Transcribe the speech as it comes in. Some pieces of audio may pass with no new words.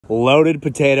Loaded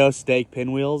potato steak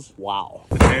pinwheels. Wow.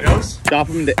 Potatoes. Chop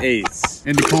them into eighths.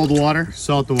 Into cold water.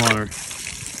 Salt the water.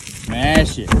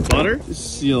 Mash it. Butter.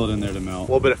 Just seal it in there to melt.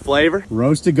 A little bit of flavor.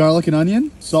 Roasted garlic and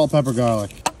onion. Salt, pepper,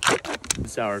 garlic.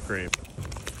 Sour cream.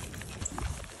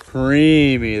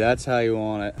 Creamy. That's how you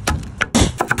want it.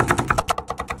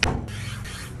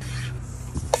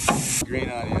 Green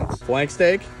onions. Flank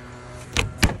steak.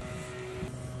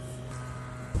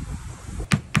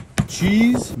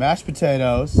 Cheese. Mashed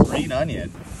potatoes. Green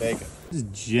onion. Bacon.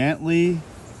 Just gently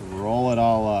roll it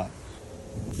all up.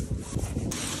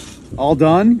 All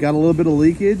done. Got a little bit of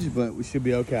leakage, but we should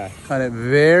be okay. Cut it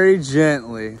very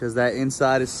gently because that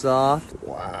inside is soft.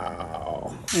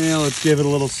 Wow. And let's give it a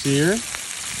little sear.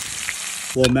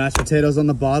 Little mashed potatoes on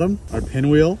the bottom. Our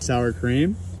pinwheel. Sour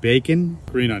cream. Bacon.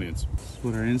 Green onions. That's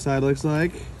what our inside looks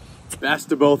like.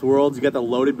 Best of both worlds. You got the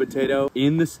loaded potato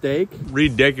in the steak.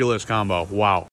 Ridiculous combo. Wow.